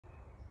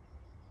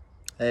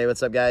Hey,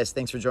 what's up, guys?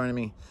 Thanks for joining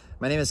me.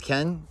 My name is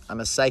Ken. I'm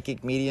a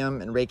psychic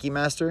medium and Reiki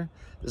Master.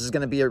 This is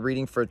going to be a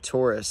reading for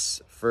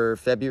Taurus for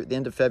the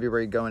end of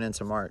February going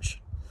into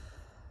March.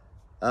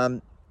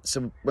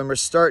 So when we're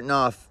starting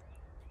off,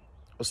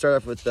 we'll start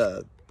off with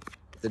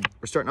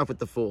we're starting off with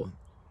the Fool.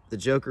 The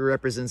Joker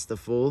represents the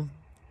Fool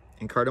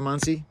in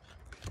cartomancy.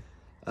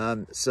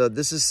 So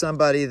this is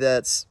somebody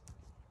that's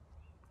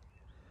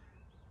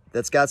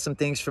got some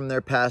things from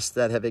their past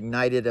that have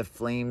ignited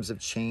flames of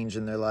change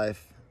in their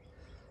life.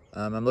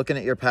 I'm looking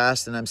at your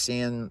past and I'm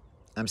seeing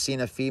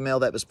a female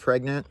that was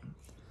pregnant.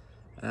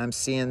 And I'm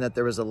seeing that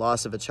there was a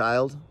loss of a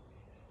child.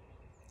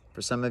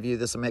 For some of you,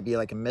 this might be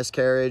like a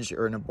miscarriage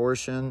or an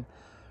abortion.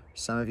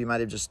 Some of you might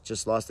have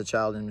just lost a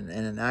child in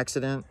an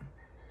accident.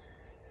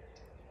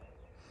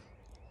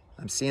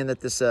 I'm seeing that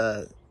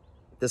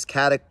this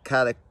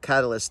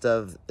catalyst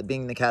of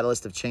being the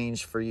catalyst of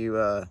change for you,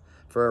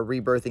 for a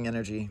rebirthing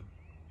energy.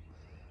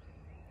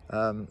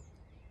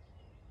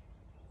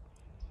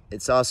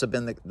 It's also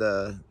been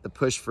the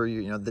push for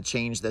you, the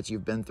change that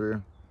you've been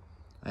through.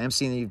 I am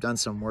seeing that you've done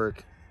some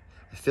work.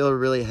 I feel a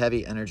really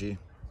heavy energy.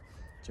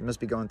 You must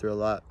be going through a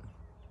lot.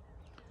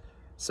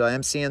 So I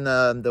am seeing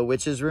the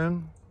witch's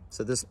rune.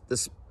 So this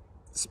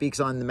speaks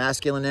on the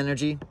masculine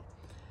energy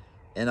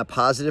in a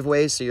positive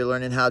way. So you're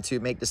learning how to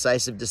make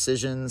decisive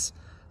decisions.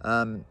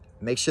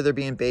 Make sure they're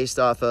being based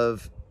off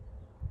of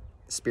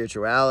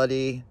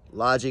spirituality,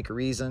 logic,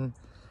 reason.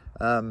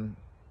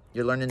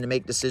 You're learning to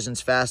make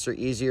decisions faster,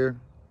 easier.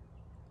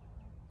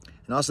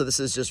 And also this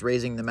is just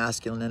raising the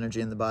masculine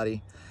energy in the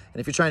body. And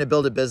if you're trying to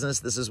build a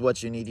business, this is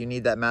what you need. You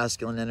need that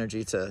masculine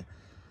energy to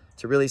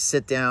really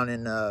sit down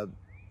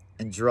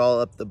and draw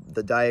up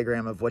the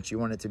diagram of what you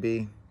want it to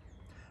be.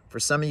 For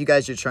some of you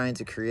guys, you're trying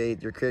to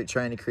create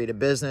a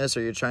business,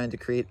 or you're trying to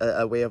create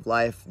a way of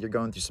life. You're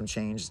going through some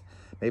change.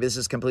 Maybe this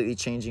is completely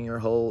changing your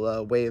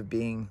whole way of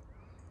being.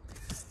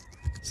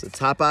 So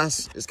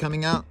Tapas is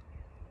coming out.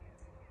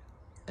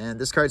 And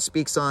this card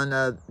speaks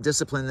on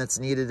discipline that's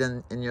needed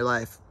in your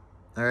life.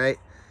 All right.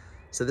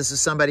 So this is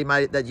somebody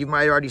that you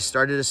might already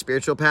started a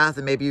spiritual path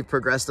and maybe you've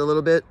progressed a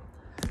little bit.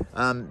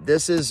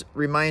 This is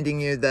reminding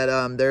you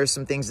that there are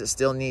some things that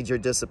still need your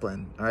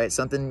discipline. All right.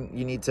 Something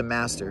you need to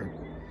master.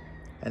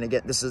 And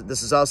again, this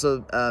is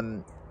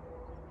also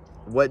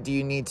what do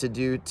you need to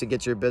do to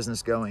get your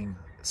business going?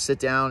 Sit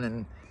down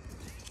and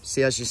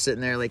see how she's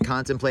sitting there like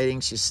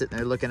contemplating. She's sitting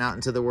there looking out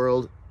into the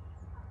world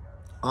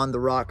on the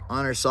rock,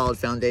 on her solid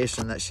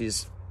foundation that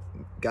she's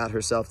got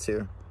herself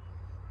to.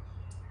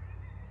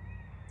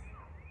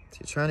 So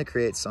you're trying to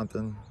create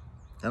something.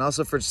 And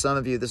also for some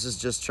of you, this is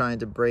just trying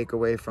to break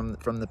away from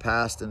the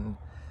past and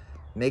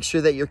make sure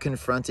that you're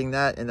confronting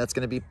that. And that's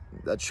going to be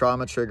a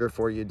trauma trigger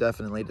for you,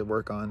 definitely, to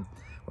work on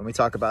when we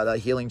talk about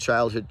healing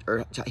childhood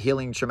or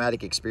healing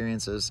traumatic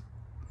experiences.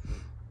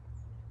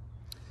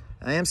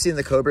 I am seeing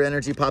the Cobra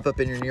energy pop up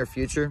in your near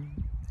future.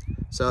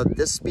 So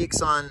this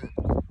speaks on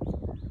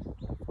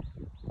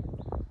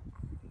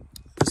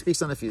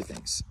a few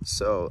things.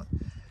 So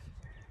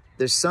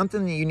there's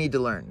something that you need to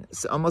learn.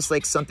 It's almost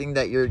like something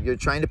that you're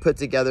trying to put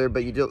together,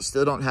 but you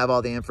still don't have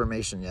all the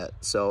information yet.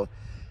 So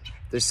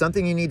there's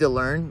something you need to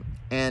learn.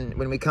 And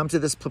when we come to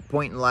this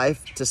point in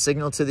life, to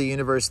signal to the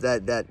universe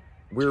that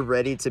we're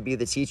ready to be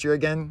the teacher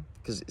again,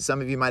 because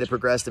some of you might have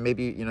progressed and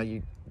maybe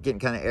you're getting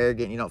kind of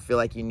arrogant. You don't feel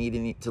like you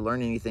need to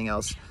learn anything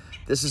else.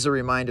 This is a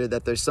reminder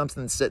that there's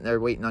something sitting there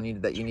waiting on you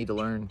that you need to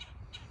learn.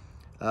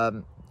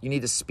 You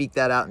need to speak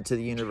that out into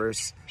the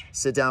universe.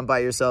 Sit down by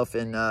yourself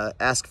and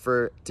ask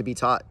to be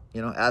taught.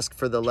 Ask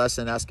for the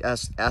lesson.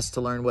 Ask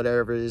to learn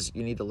whatever it is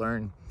you need to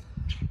learn.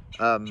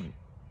 And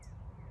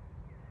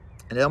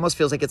it almost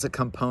feels like it's a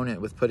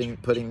component with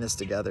putting this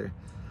together.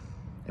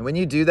 And when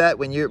you do that,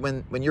 when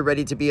you're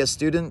ready to be a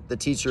student, the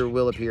teacher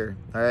will appear.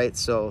 All right,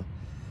 so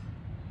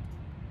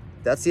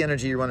that's the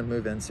energy you want to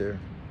move into.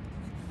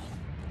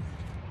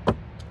 All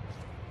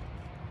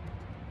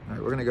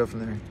right, we're gonna go from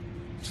there.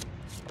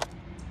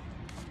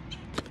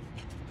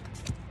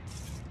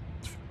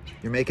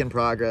 You're making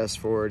progress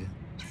forward.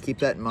 Keep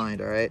that in mind,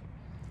 all right?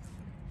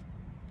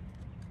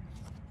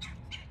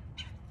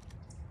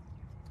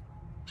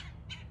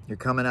 You're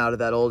coming out of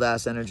that old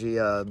ass energy,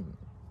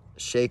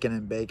 shaking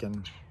and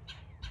baking.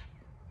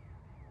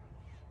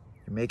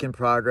 You're making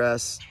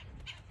progress.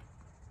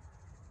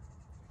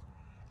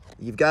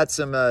 You've got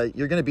some,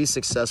 you're going to be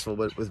successful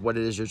with what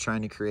it is you're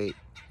trying to create.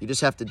 You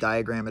just have to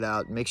diagram it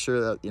out. Make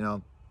sure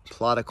that,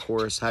 plot a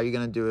course. How are you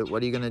going to do it?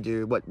 What are you going to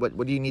do?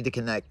 What do you need to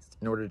connect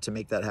in order to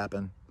make that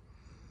happen?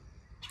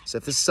 So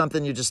if this is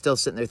something you're just still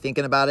sitting there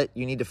thinking about it,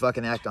 you need to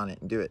fucking act on it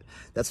and do it.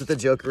 That's what the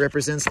Joker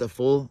represents. The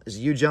Fool is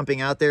you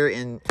jumping out there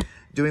and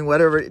doing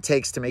whatever it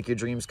takes to make your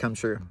dreams come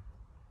true.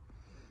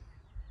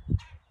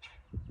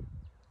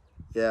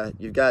 Yeah,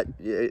 you're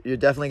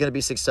definitely going to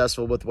be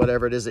successful with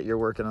whatever it is that you're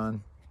working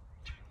on.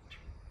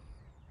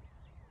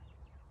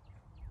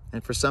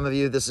 And for some of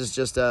you, this is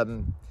just,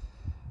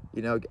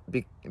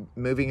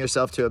 moving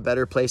yourself to a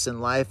better place in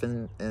life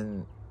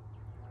and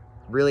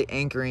really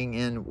anchoring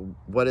in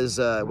what does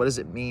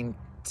it mean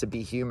to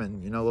be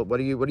human? What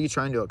are you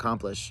trying to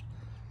accomplish?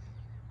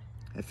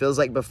 It feels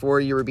like before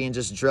you were being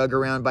just drug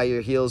around by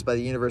your heels by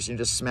the universe and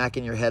you're just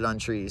smacking your head on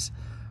trees.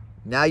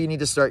 Now you need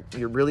to start,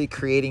 you're really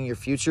creating your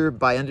future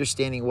by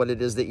understanding what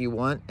it is that you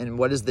want and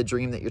what is the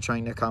dream that you're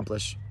trying to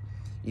accomplish.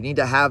 You need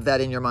to have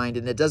that in your mind,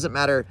 and it doesn't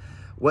matter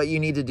what you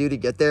need to do to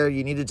get there.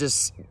 You need to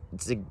just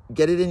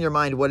get it in your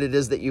mind what it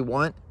is that you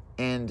want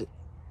and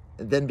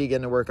then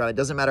begin to work on it. It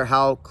doesn't matter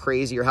how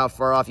crazy or how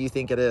far off you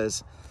think it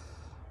is.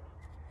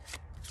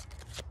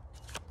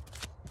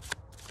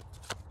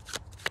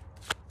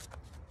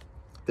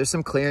 There's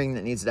some clearing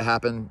that needs to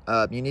happen.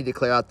 You need to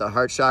clear out the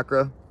heart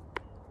chakra.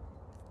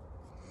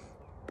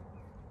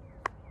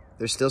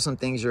 There's still some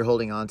things you're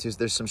holding on to.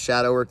 There's some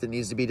shadow work that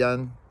needs to be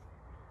done.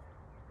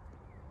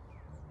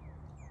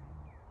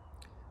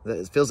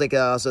 It feels like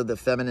also the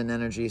feminine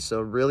energy.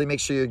 So really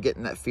make sure you're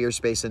getting that fear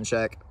space in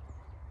check.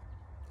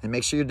 And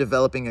make sure you're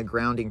developing a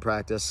grounding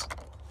practice.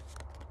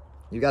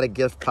 You got a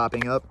gift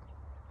popping up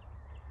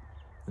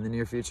in the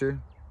near future.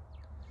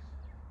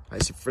 All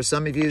right, so for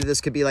some of you,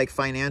 this could be like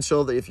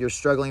financial. If you're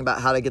struggling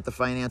about how to get the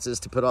finances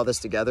to put all this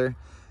together,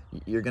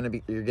 you're gonna be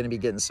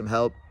getting some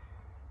help.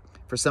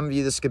 For some of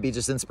you, this could be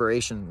just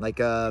inspiration. Like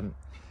you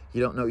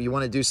don't know, you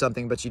want to do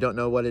something, but you don't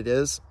know what it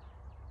is.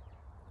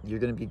 You're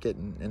going to be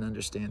getting an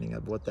understanding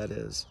of what that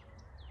is.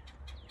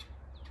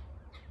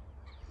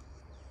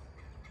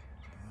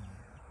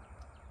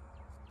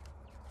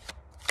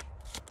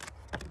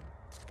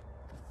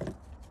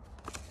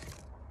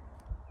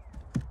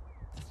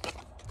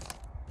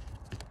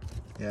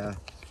 Yeah.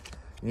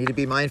 You need to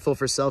be mindful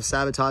for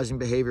self-sabotaging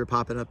behavior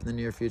popping up in the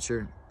near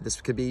future.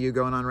 This could be you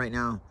going on right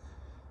now.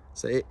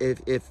 So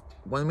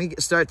when we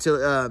start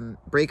to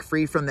break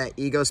free from that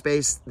ego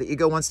space, the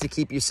ego wants to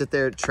keep you sit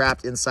there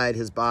trapped inside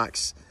his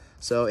box.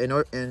 So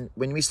and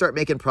when we start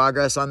making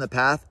progress on the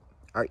path,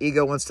 our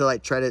ego wants to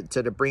like try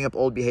to bring up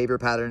old behavior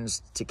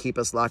patterns to keep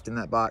us locked in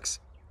that box.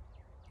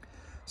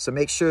 So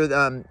make sure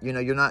you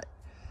know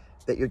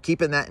that you're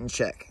keeping that in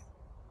check.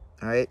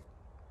 All right.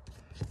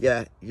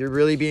 Yeah, you're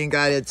really being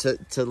guided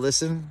to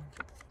listen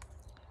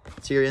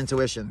to your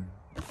intuition.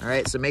 All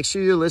right. So make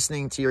sure you're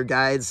listening to your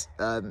guides,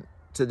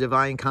 to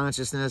divine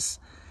consciousness.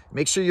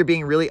 Make sure you're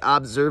being really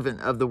observant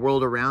of the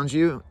world around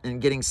you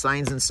and getting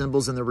signs and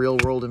symbols in the real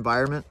world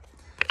environment.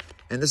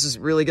 And this is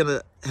really going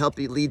to help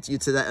you, lead you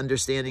to that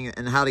understanding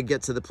and how to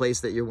get to the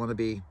place that you want to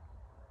be.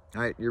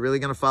 All right, you're really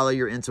going to follow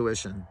your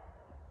intuition.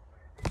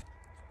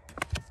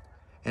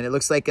 And it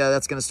looks like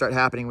that's going to start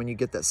happening when you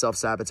get that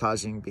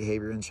self-sabotaging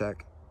behavior in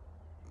check.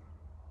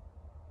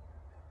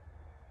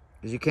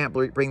 Because you can't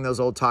bring those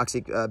old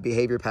toxic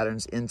behavior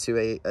patterns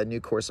into a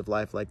new course of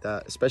life like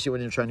that, especially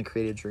when you're trying to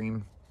create a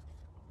dream.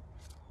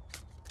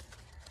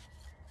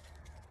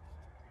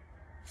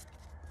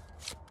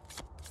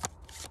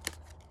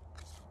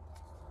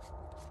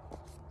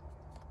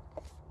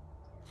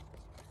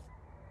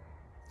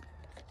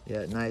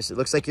 Yeah, nice. It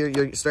looks like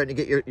you're starting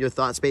to get your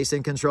thought space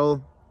in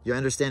control. You're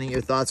understanding your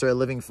thoughts are a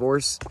living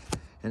force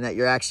and that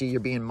you're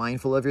being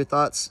mindful of your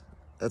thoughts.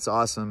 That's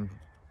awesome.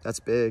 That's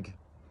big.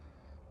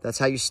 That's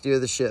how you steer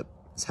the ship.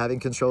 It's having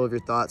control of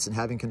your thoughts and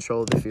having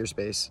control of the fear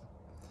space.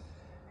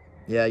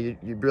 Yeah, you're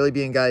really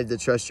being guided to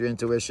trust your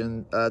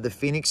intuition. The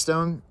Phoenix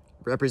Stone,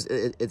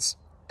 it's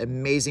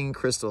amazing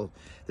crystal.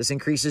 This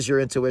increases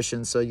your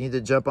intuition, so you need to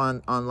jump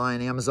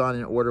online, Amazon,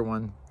 and order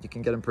one. You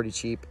can get them pretty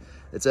cheap.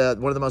 It's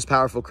one of the most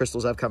powerful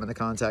crystals I've come into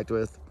contact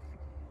with.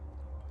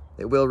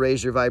 It will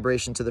raise your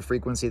vibration to the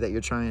frequency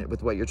that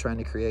with what you're trying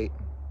to create.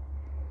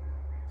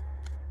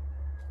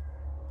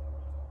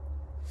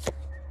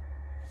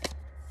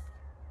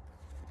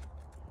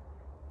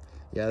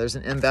 Yeah, there's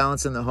an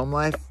imbalance in the home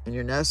life, in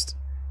your nest.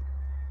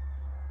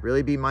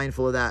 Really be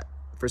mindful of that.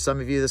 For some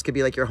of you, this could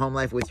be like your home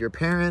life with your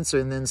parents,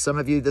 and then some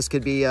of you, this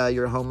could be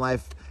your home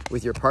life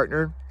with your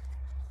partner.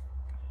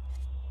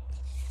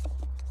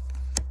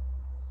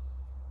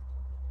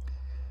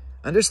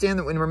 Understand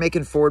that when we're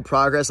making forward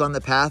progress on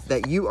the path,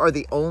 that you are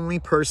the only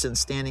person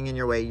standing in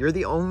your way. You're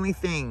the only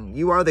thing.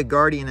 You are the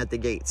guardian at the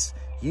gates.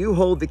 You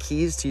hold the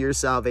keys to your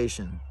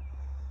salvation.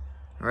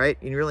 All right?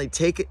 And you really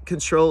take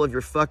control of your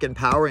fucking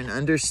power and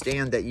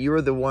understand that you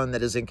are the one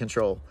that is in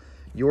control.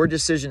 Your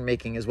decision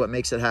making is what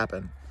makes it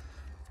happen.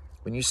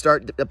 When you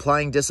start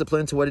applying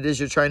discipline to what it is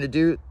you're trying to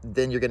do,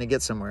 then you're going to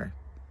get somewhere.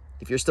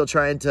 If you're still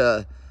trying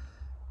to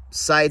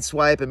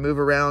sideswipe and move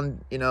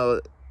around, you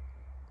know,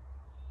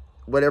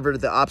 whatever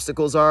the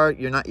obstacles are,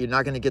 you're not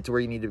going to get to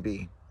where you need to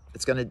be.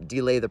 It's going to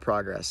delay the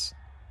progress.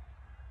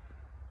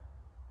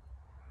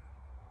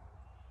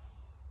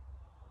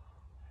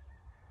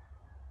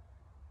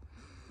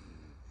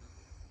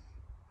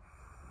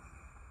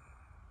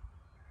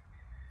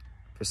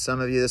 For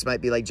some of you, this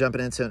might be like jumping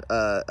into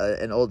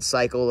an old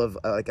cycle of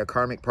like a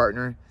karmic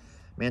partner.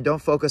 Man,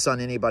 don't focus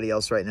on anybody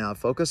else right now.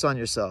 Focus on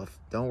yourself.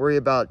 Don't worry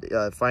about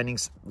finding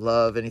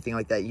love, anything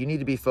like that. You need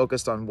to be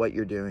focused on what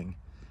you're doing.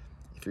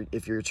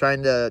 If you're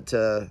trying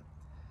to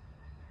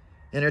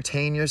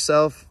entertain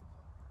yourself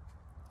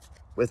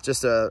with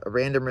just a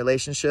random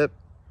relationship,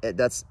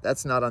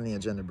 that's not on the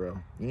agenda, bro.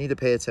 You need to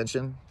pay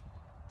attention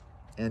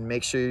and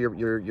make sure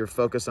you're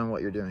focused on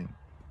what you're doing.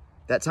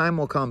 That time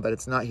will come, but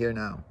it's not here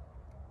now.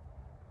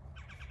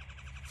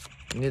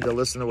 You need to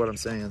listen to what I'm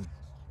saying.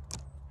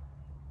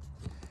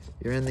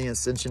 You're in the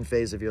ascension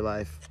phase of your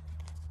life.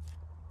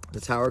 The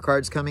Tower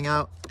card's coming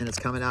out, and it's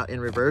coming out in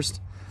reversed.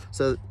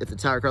 So if the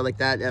Tower card like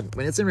that,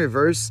 when it's in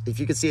reverse, if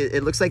you can see it,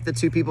 it looks like the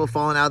two people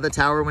falling out of the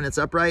tower when it's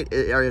upright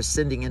are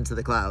ascending into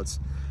the clouds.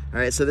 All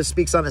right, so this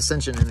speaks on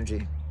ascension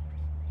energy.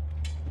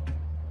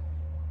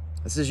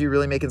 This is you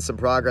really making some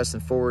progress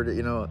and forward,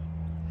 you know.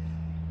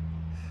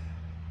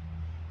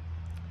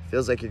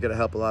 Feels like you're going to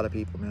help a lot of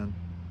people, man.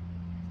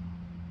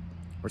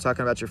 We're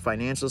talking about your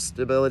financial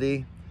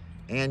stability,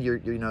 and your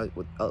you know,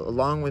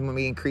 along with when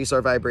we increase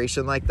our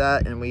vibration like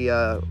that, and we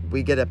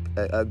get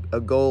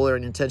a goal or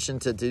an intention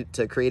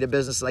to create a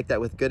business like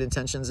that with good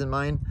intentions in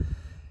mind.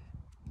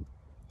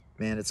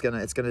 Man, it's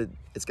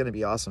gonna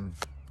be awesome.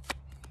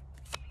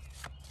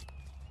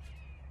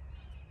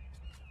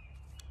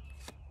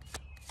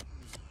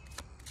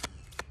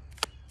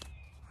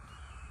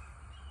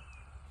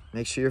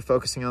 Make sure you're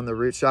focusing on the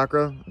root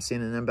chakra. I'm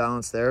seeing an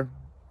imbalance there.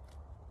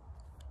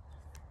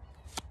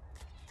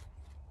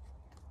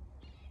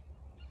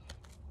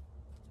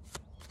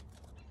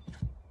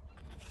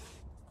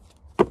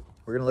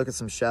 We're going to look at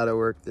some shadow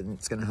work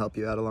that's going to help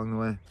you out along the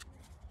way.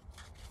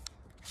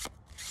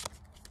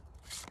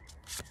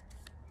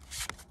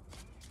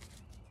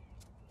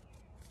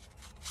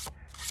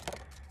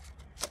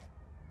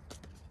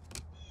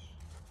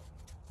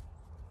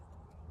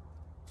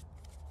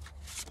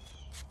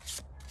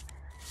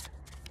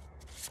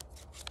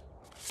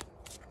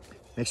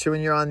 Make sure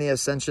when you're on the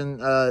ascension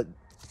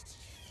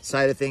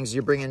side of things,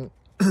 you're bringing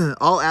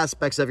all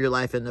aspects of your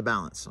life into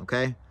balance,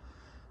 okay?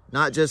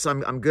 Not just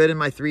I'm good in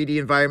my 3D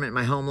environment,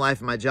 my home life,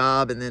 my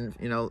job, and then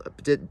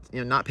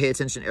not pay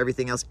attention to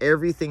everything else.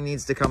 Everything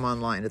needs to come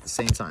online at the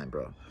same time,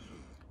 bro.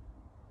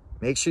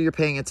 Make sure you're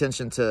paying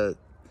attention to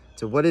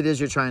what it is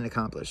you're trying to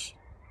accomplish.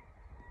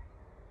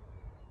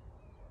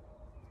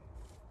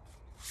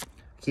 I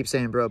keep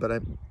saying bro, but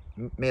I'm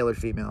male or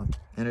female.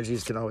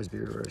 Energies can always be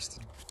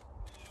reversed.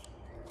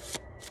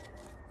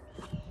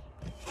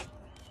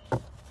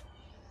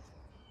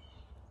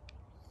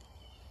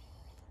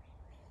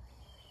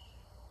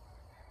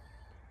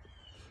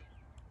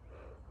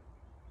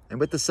 And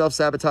with the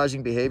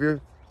self-sabotaging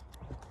behavior,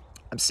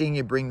 I'm seeing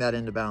you bring that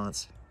into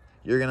balance.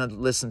 You're going to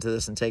listen to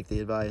this and take the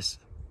advice.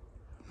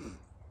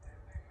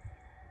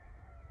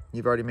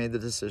 You've already made the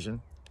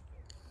decision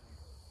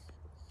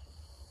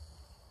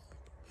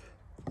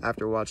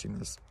after watching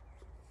this.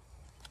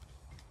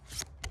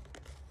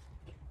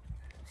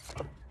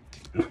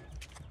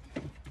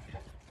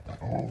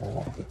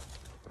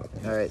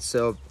 All right,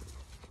 so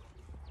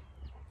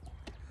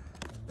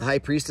the High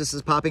Priestess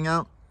is popping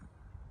out.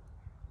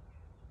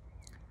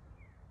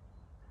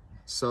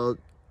 So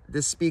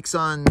this speaks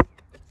on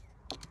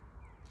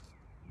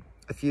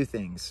a few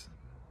things.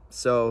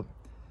 So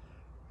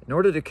in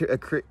order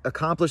to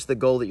accomplish the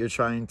goal that you're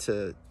trying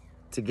to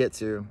get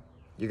to,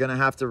 you're going to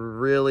have to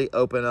really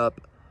open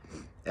up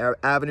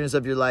avenues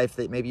of your life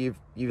that maybe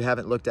you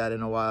haven't looked at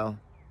in a while.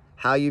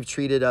 How you've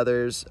treated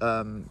others.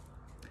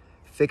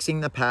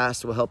 Fixing the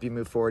past will help you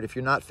move forward. If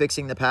you're not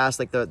fixing the past,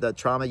 like the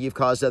trauma you've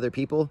caused other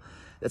people,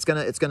 it's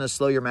gonna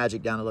slow your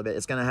magic down a little bit.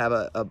 It's gonna have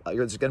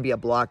there's gonna be a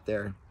block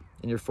there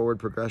in your forward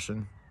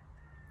progression.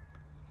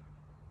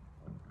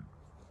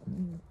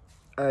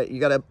 All right, you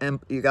got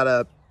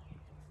a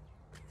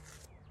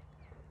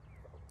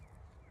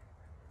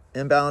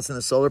imbalance in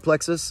the solar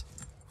plexus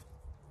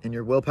in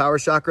your willpower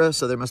chakra.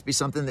 So there must be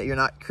something that you're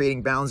not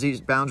creating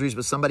boundaries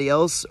with somebody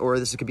else, or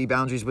this could be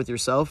boundaries with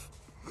yourself.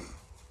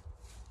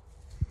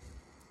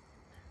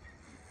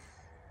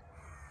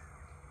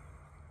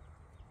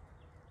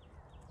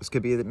 This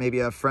could be maybe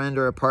a friend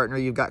or a partner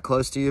you've got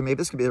close to you. Maybe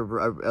this could be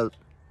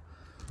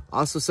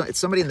it's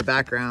somebody in the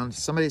background.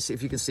 Somebody,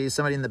 if you can see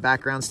somebody in the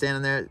background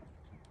standing there,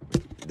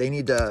 you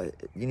need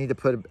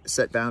to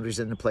set boundaries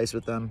into place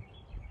with them.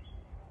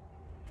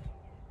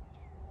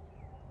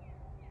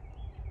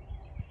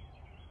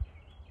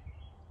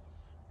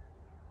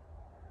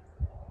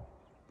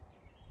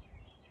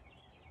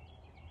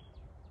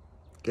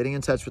 Getting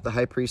in touch with the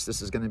High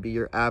Priestess is going to be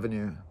your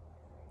avenue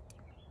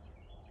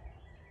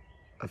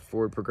of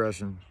forward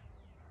progression.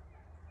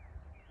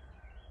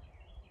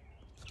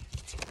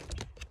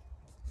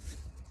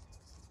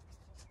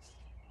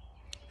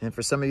 And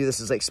for some of you, this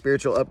is like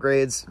spiritual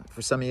upgrades.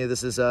 For some of you,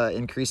 this is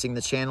increasing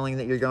the channeling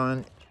that you're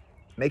going.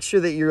 Make sure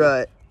that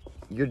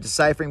you're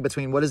deciphering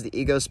between what is the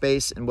ego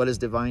space and what is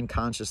divine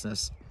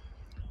consciousness.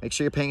 Make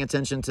sure you're paying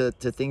attention to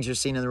things you're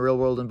seeing in the real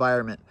world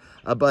environment.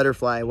 A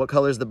butterfly. What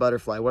color is the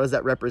butterfly? What does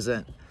that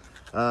represent?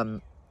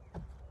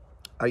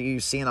 Are you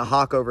seeing a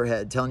hawk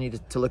overhead telling you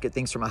to look at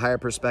things from a higher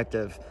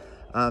perspective?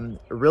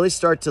 Really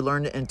start to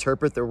learn to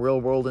interpret the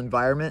real world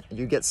environment.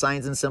 You get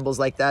signs and symbols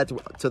like that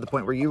to the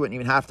point where you wouldn't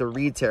even have to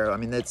read tarot. I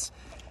mean, it's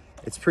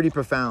pretty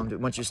profound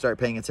once you start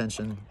paying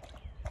attention.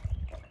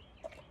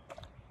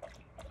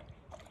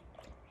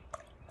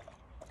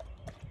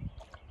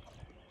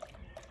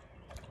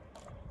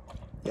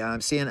 Yeah,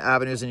 I'm seeing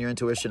avenues in your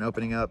intuition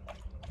opening up.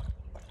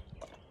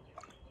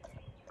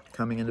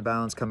 coming into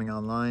balance, coming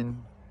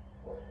online.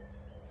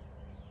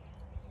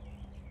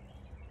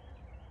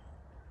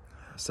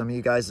 Some of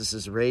you guys, this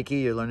is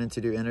Reiki. You're learning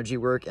to do energy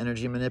work,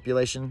 energy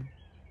manipulation.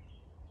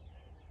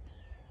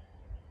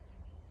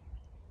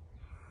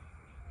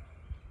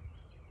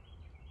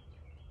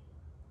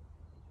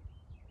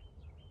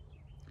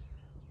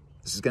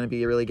 This is going to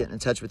be really getting in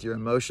touch with your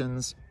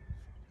emotions.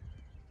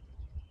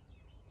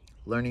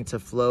 Learning to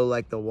flow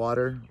like the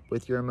water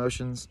with your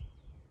emotions.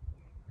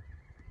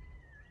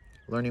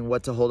 Learning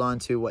what to hold on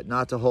to, what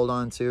not to hold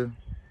on to.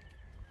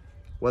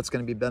 What's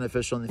going to be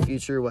beneficial in the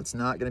future, what's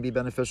not going to be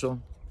beneficial.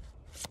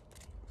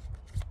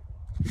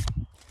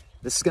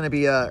 This is going to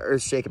be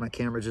earth shaking. My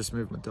camera just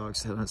moved, my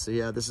dog's head on. So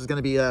yeah, this is going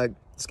to be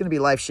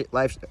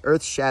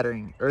earth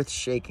shattering, earth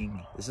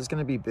shaking. This is going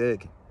to be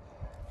big.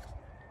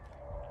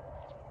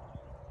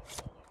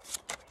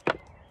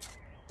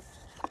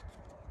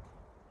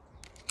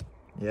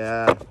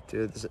 Yeah,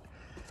 dude.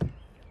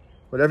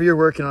 Whatever you're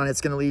working on, it's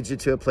going to lead you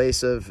to a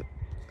place of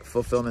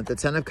fulfillment. The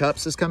 10 of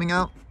Cups is coming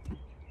out.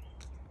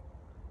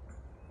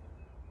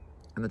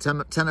 And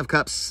the 10 of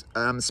Cups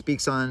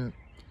speaks on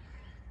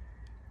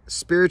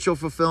spiritual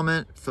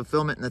fulfillment,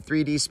 fulfillment in the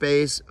 3D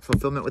space,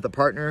 fulfillment with a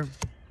partner.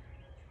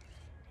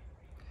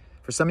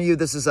 For some of you,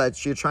 this is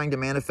you're trying to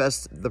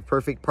manifest the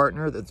perfect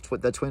partner,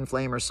 the twin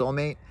flame or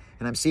soulmate.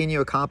 And I'm seeing you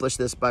accomplish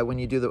this by when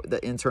you do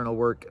the internal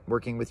work,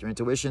 working with your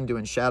intuition,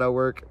 doing shadow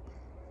work.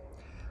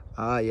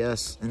 Ah,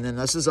 yes. And then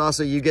this is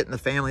also you getting the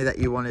family that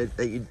you wanted,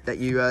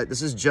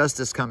 this is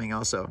justice coming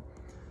also.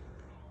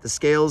 The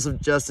scales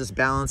of justice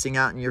balancing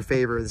out in your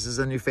favor. This is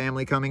a new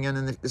family coming in,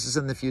 and this is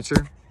in the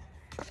future.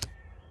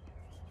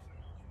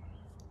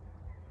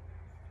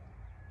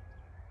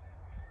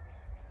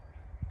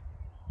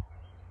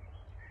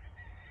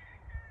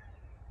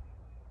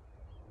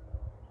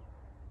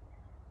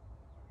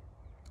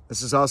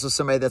 This is also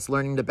somebody that's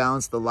learning to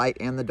balance the light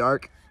and the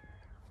dark.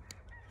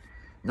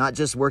 Not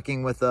just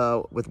working with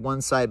one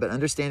side, but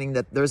understanding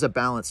that there's a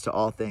balance to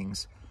all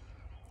things.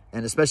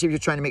 And especially if you're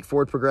trying to make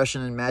forward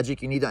progression in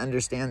magic, you need to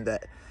understand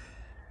that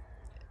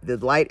the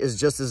light is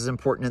just as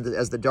important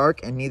as the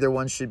dark, and neither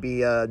one should be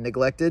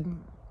neglected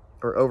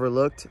or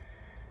overlooked.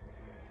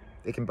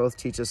 They can both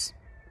teach us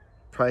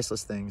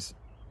priceless things.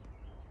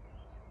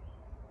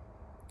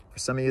 For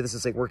some of you, this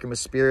is like working with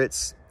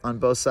spirits on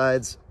both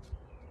sides.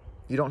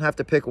 You don't have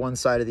to pick one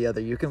side or the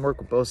other. You can work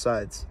with both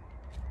sides.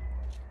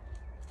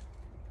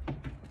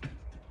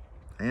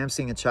 I am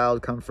seeing a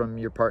child come from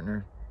your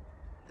partner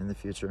in the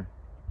future.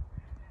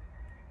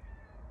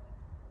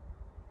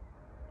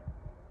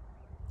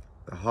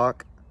 The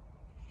Hawk.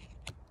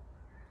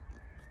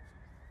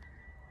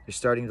 You're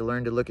starting to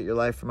learn to look at your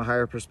life from a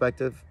higher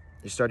perspective.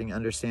 You're starting to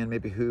understand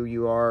maybe who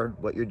you are,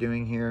 what you're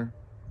doing here,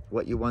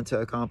 what you want to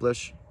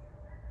accomplish.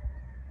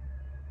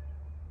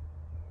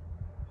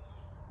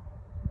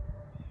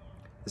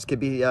 This could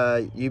be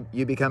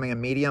you becoming a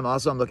medium.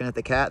 Also, I'm looking at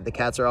the cat. The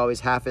cats are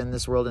always half in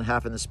this world and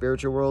half in the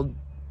spiritual world.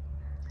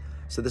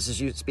 So this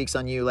is speaks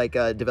on you like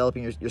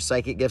developing your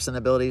psychic gifts and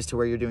abilities to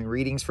where you're doing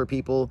readings for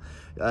people.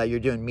 You're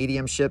doing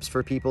mediumships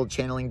for people,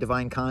 channeling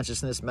divine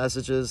consciousness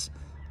messages.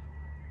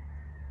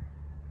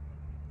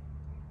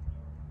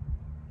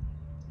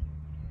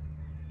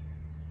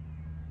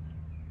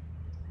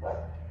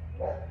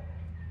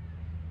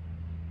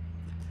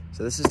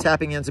 So this is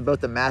tapping into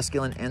both the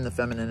masculine and the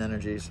feminine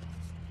energies.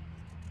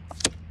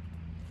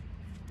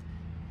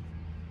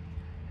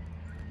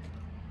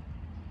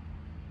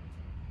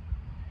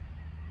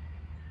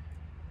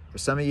 For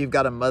some of you, you've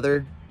got a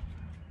mother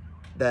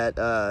that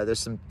there's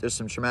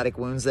some traumatic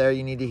wounds there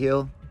you need to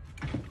heal.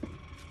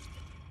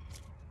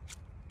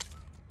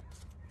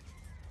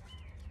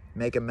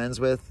 Make amends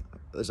with.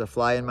 There's a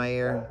fly in my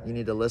ear. You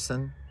need to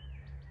listen.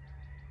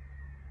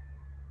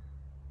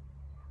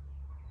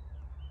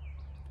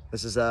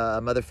 This is a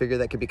mother figure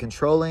that could be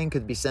controlling,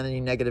 could be sending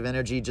you negative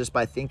energy just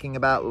by thinking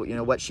about, you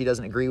know, what she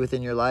doesn't agree with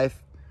in your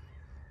life.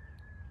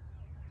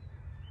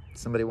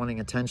 Somebody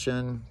wanting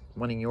attention,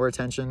 wanting your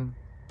attention.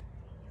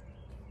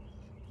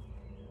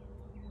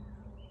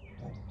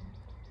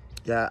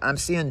 Yeah, I'm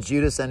seeing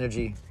Judas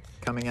energy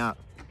coming out.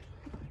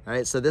 All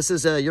right, so this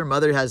is your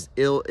mother has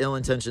ill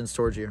intentions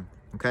towards you,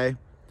 okay?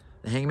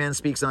 The Hangman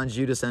speaks on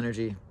Judas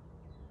energy.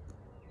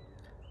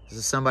 This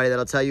is somebody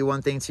that'll tell you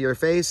one thing to your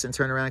face and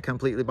turn around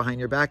completely behind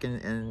your back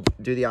and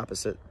do the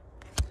opposite.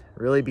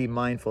 Really be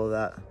mindful of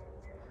that.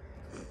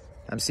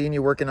 I'm seeing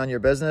you working on your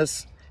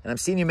business, and I'm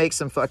seeing you make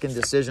some fucking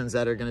decisions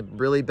that are going to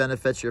really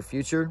benefit your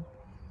future.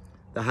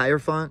 The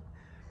Hierophant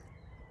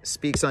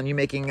speaks on you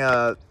making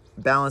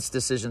balanced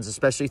decisions,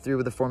 especially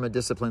through the form of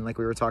discipline like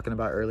we were talking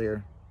about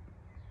earlier.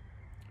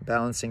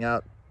 Balancing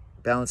out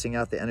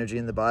the energy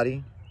in the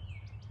body.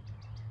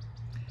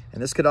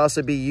 And this could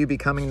also be you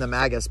becoming the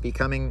magus,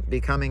 becoming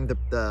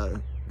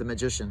the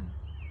magician.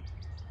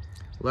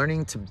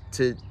 Learning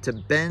to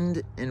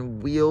bend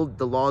and wield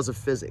the laws of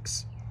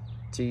physics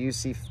to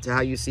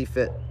how you see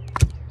fit.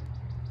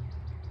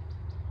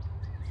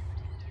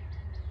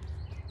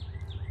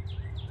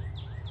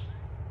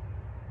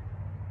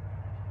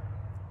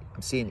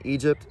 I'm seeing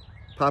Egypt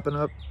popping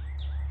up.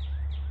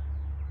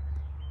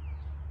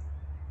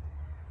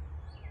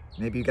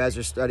 Maybe you guys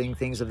are studying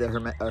things of the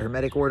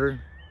Hermetic order,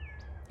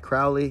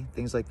 Crowley,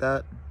 things like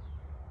that.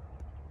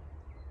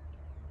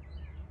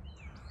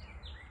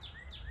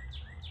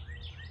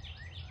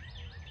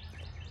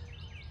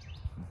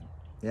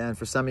 Yeah, and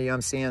for some of you,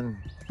 I'm seeing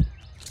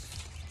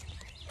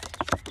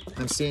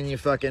you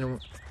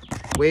fucking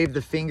wave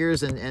the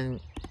fingers and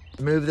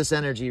move this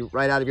energy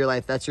right out of your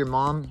life. That's your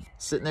mom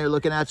sitting there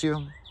looking at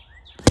you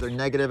with her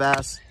negative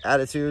ass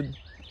attitude.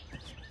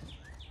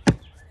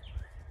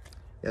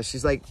 Yeah,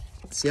 she's like,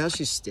 see how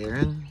she's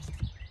staring?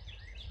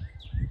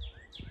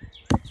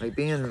 Like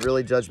being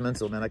really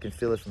judgmental, man. I can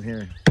feel it from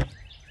here.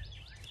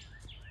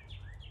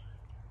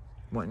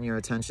 Wanting your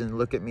attention.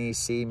 Look at me,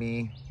 see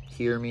me,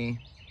 hear me.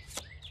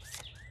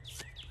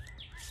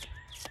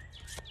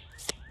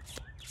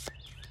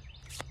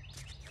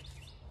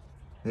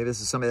 Maybe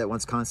this is somebody that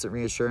wants constant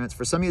reassurance.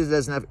 For some of you, it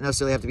doesn't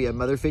necessarily have to be a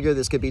mother figure.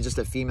 This could be just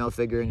a female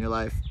figure in your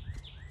life.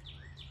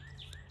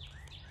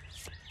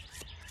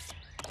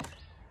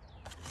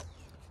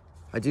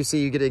 I do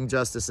see you getting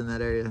justice in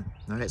that area.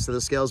 All right, so the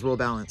scales will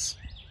balance.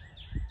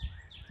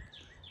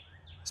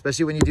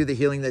 Especially when you do the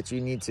healing that you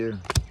need to.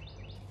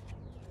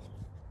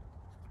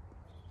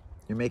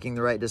 You're making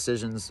the right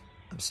decisions.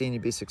 I'm seeing you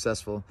be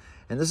successful.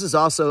 And this is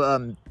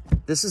also,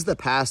 this is the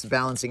past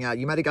balancing out.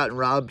 You might have gotten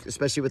robbed,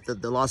 especially with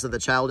the loss of the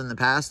child in the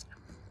past.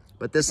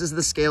 But this is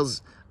the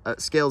scales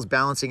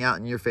balancing out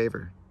in your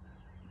favor.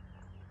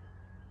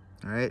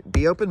 All right?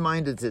 Be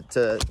open-minded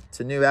to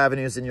new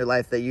avenues in your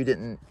life that you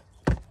didn't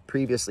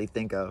previously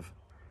think of.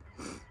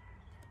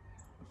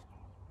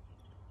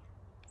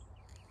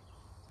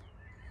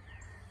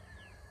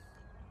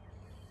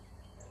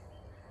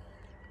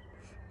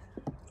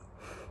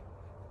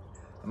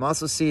 I'm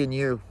also seeing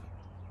you,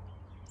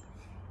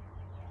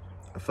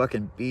 a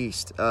fucking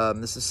beast.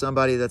 This is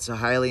somebody that's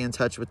highly in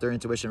touch with their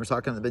intuition. We're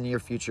talking about the near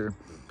future.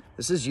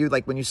 This is you,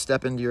 like when you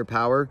step into your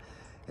power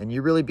and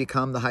you really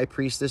become the high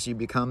priestess, you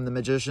become the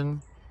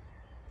magician.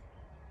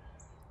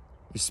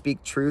 You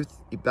speak truth,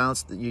 you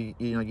bounce, you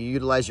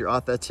utilize your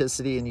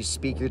authenticity and you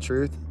speak your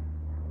truth.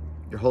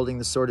 You're holding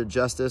the sword of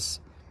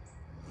justice.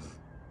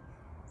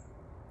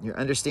 You're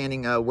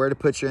understanding where to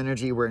put your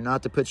energy, where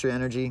not to put your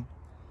energy,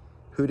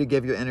 who to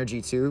give your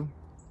energy to.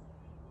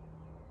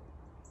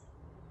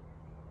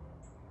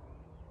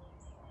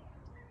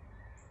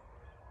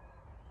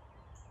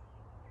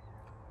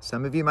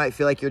 Some of you might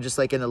feel like you're just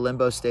like in a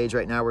limbo stage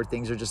right now where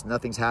things are just,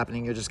 nothing's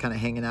happening. You're just kind of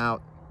hanging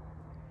out.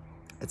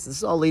 This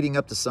is all leading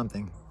up to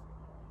something.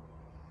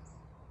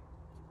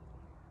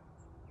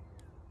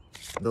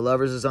 The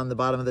Lovers is on the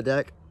bottom of the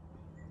deck.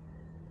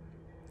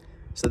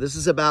 So this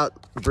is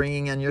about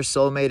bringing in your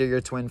soulmate or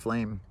your twin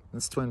flame.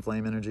 It's twin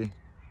flame energy,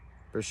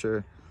 for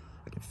sure.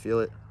 I can feel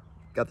it.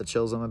 Got the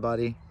chills on my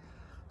body.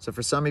 So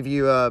for some of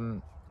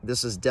you,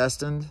 this is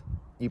destined.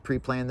 You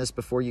pre-planned this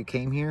before you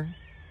came here.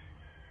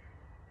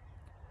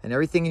 And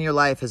everything in your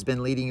life has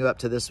been leading you up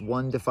to this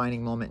one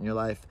defining moment in your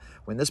life.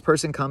 When this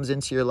person comes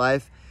into your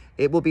life,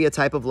 it will be a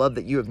type of love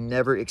that you have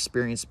never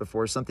experienced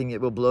before. Something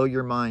that will blow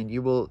your mind.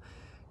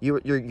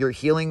 Your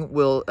healing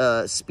will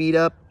speed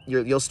up.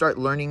 You'll start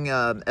learning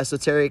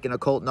esoteric and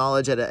occult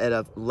knowledge at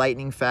a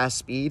lightning fast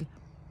speed.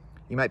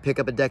 You might pick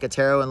up a deck of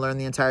tarot and learn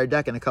the entire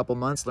deck in a couple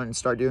months. Learn and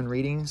start doing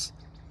readings.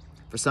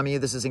 For some of you,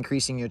 this is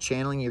increasing your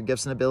channeling, your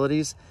gifts and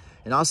abilities.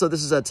 And also,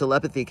 this is a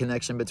telepathy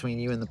connection between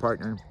you and the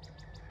partner.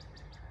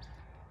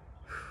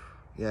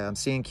 Yeah, I'm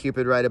seeing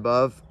Cupid right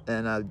above.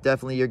 And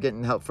definitely you're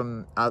getting help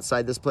from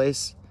outside this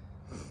place.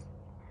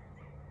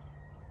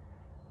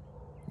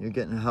 You're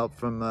getting help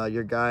from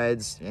your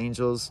guides,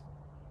 angels,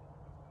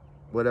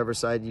 whatever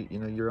side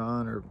you're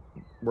on or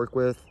work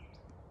with.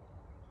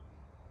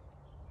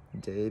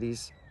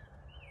 Deities.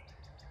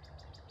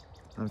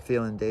 I'm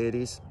feeling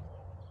deities.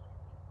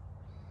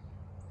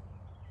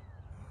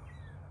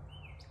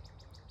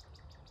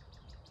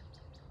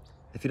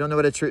 If you don't know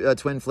what a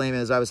twin flame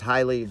is, I would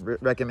highly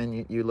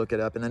recommend you look it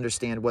up and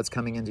understand what's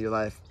coming into your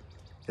life.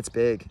 It's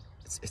big.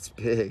 It's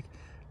big.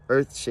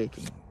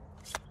 Earth-shaking.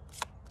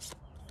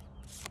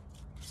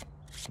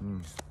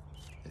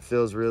 It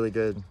feels really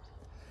good.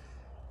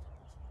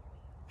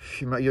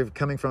 You're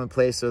coming from a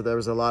place where there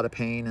was a lot of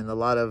pain and a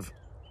lot of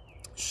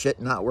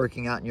shit not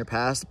working out in your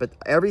past, but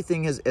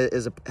everything has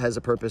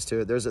a purpose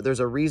to it. There's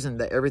a reason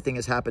that everything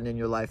has happened in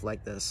your life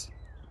like this.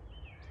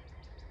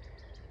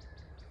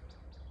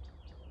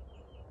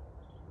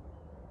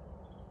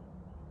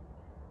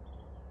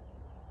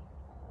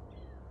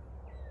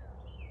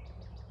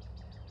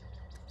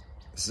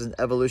 This is an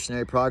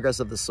evolutionary progress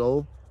of the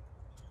soul.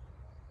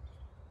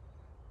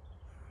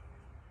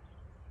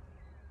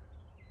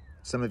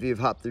 Some of you have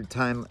hopped through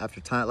time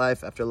after time,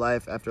 life after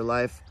life after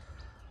life,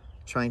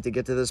 trying to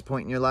get to this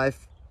point in your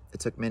life. It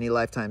took many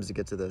lifetimes to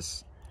get to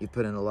this. You've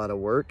put in a lot of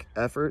work,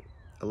 effort,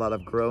 a lot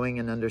of growing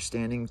and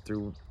understanding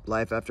through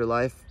life after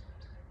life.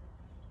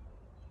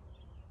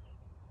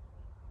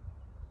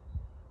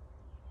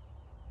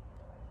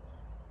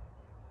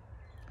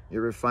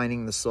 You're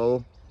refining the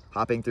soul,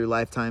 hopping through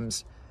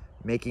lifetimes,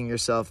 making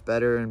yourself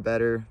better and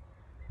better.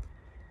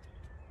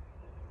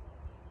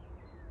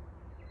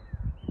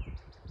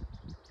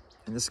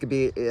 And this could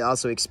be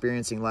also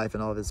experiencing life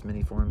in all of its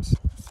many forms.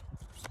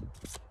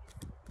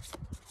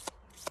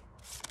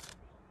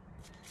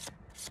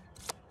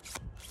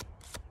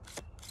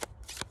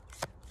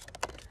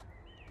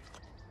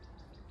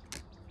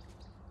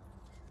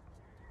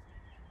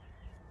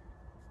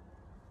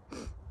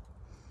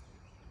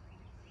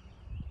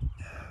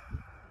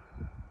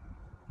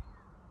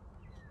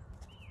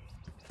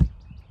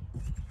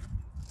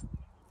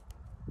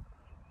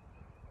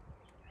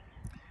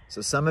 So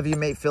some of you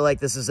may feel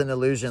like this is an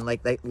illusion, like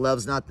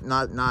love's not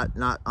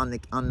on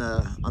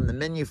the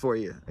menu for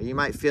you. Or you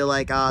might feel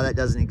like, oh, that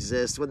doesn't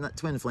exist. Well,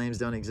 twin flames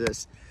don't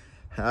exist.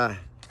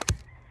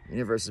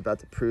 Universe is about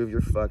to prove your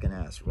fucking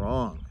ass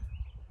wrong.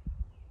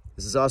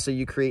 This is also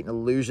you creating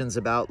illusions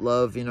about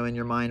love, you know, in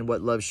your mind,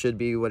 what love should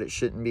be, what it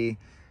shouldn't be.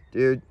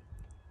 Dude,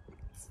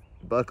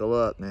 buckle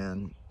up,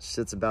 man.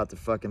 Shit's about to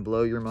fucking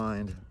blow your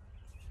mind.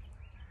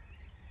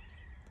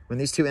 When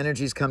these two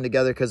energies come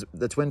together, because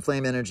the twin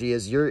flame energy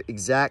is your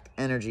exact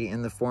energy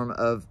in the form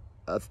of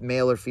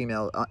male or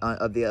female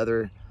of the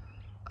other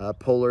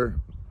polar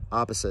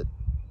opposite.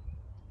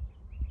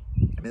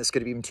 I mean, this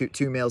could be even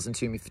two males and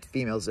two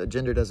females.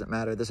 Gender doesn't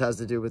matter. This has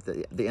to do with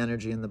the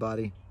energy in the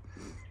body.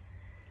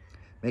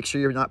 Make sure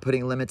you're not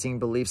putting limiting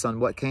beliefs on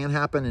what can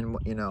happen and,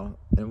 you know,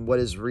 and what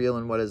is real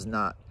and what is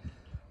not.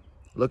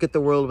 Look at the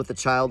world with a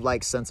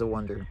childlike sense of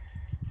wonder.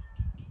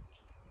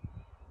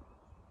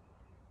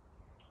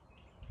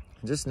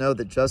 And just know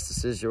that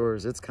justice is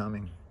yours. It's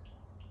coming.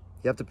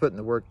 You have to put in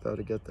the work, though,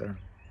 to get there.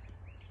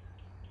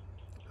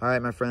 All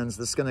right, my friends,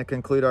 this is going to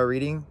conclude our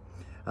reading.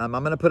 I'm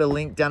going to put a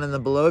link down in the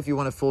below if you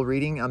want a full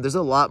reading. There's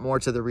a lot more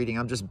to the reading.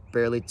 I'm just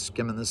barely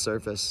skimming the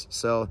surface.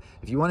 So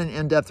if you want an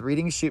in-depth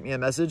reading, shoot me a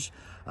message.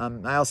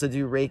 I also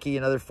do Reiki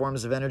and other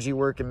forms of energy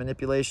work and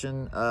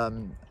manipulation,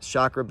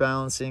 chakra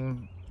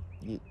balancing.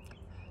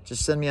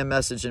 Just send me a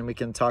message and we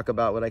can talk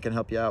about what I can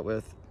help you out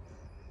with.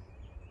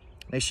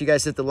 Make sure you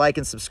guys hit the like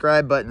and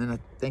subscribe button, and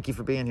thank you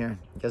for being here.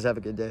 You guys have a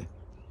good day.